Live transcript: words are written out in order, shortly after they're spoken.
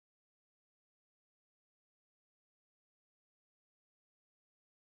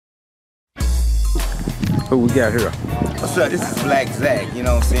Who we got here? What's up? This is Black Zack, you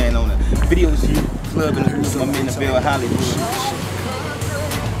know what I'm saying, on the video shoot, club in the hood. I'm in Avail Hollywood.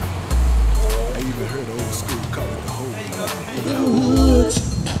 I even heard old school call it the woods.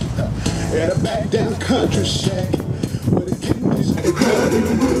 And a back down country shack. Where the kidneys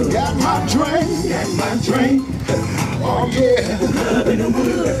got my drink, Oh yeah. At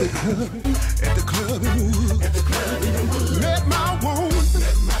the club in the woods. Met my woman,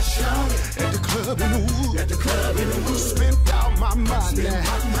 at the club in the woods. Spent all my money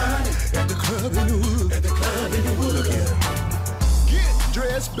at the club in the woods. Look here. Get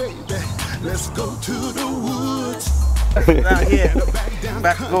dressed, baby. Let's go to the woods. Out here,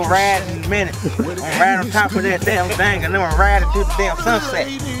 about to go ride in a minute. I'm ride on top of that damn thing and then I'm riding through the damn sunset.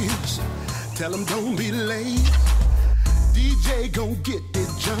 Tell them don't be late. DJ gon' get it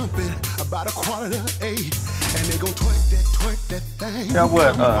jumping about 7:45, and they gon' twerk that thing. You know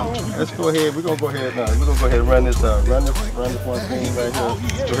what? Let's go ahead. We're gonna go ahead. We're gonna go ahead and run this one thing right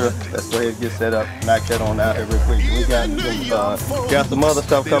here. Let's go ahead and get set up. Knock that on out here real quick. We got some other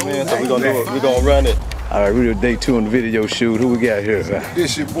stuff coming in, so we're gonna do it. We're gonna run it. All right, we're doing day 2 on the video shoot. Who we got here?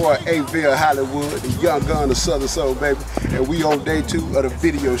 This your boy Avail Hollywood, the young gun of Southern Soul, baby, and we on day 2 of the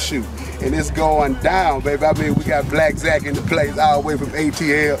video shoot, and it's going down, baby. I mean, we got Black Zack in the place all the way from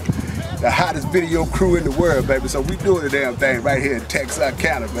ATL, the hottest video crew in the world, baby. So we doing the damn thing right here in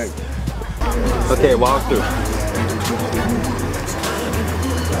Texarkana, baby. Okay, walk through.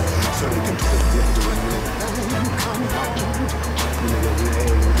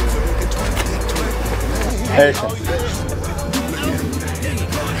 Action.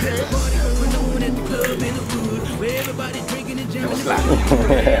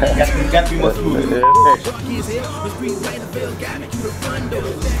 Got to be more smooth.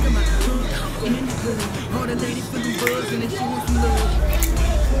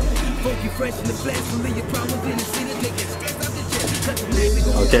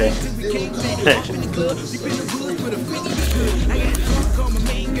 Okay.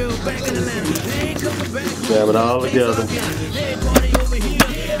 Grab it all together.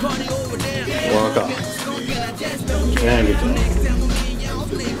 Walk off. Hang it.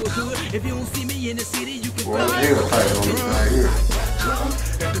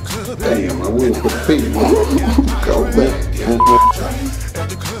 Damn, I will put the feet on. Go back.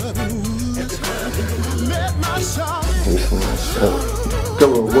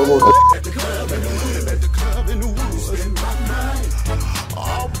 Come on, one more.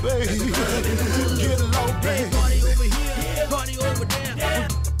 Oh, baby, get low, baby. Party over here, party over there.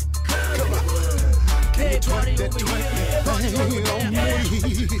 Come on, can you twerk that thing on me?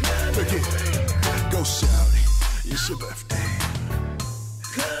 Look here, go shout it. It's your birthday.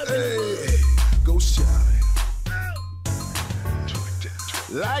 Hey, go shout it.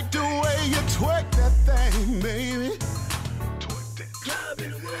 Like the way you twerk that thing, baby.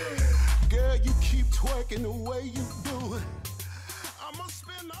 Girl, you keep twerking the way you do it. I'ma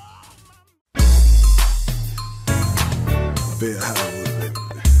spend all my Avail Hollywood, baby.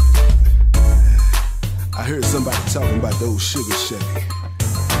 I heard somebody talking about those sugar shack.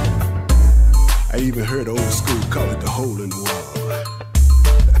 I even heard old school call it the hole in the wall.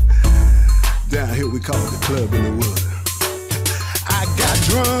 Down here we call it the club in the wood. I got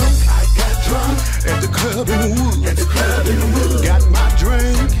drunk at the club in the woods. Got my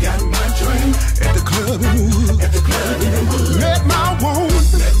drink at the club in the woods. Met my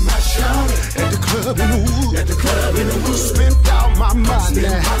woman at the club in the woods. Spent all my money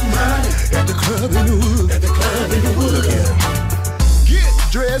at the club in the woods. Look here. Get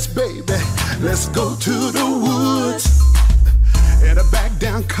dressed, baby. Let's go to the woods. At a back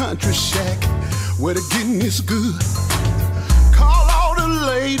down country shack where the getting is good. Call all the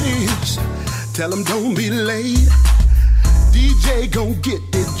ladies. Tell them don't be late. DJ gon' get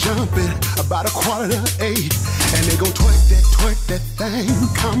it jumping about 7:45, and they gon' twerk that thing.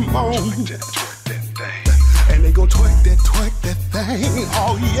 Come on. And they gon' twerk that thing.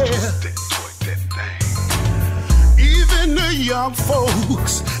 Oh yeah. Even the young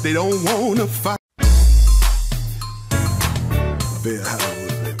folks, they don't wanna fight. Avail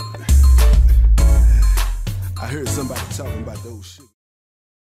Hollywood, baby. I heard somebody talking about those shit.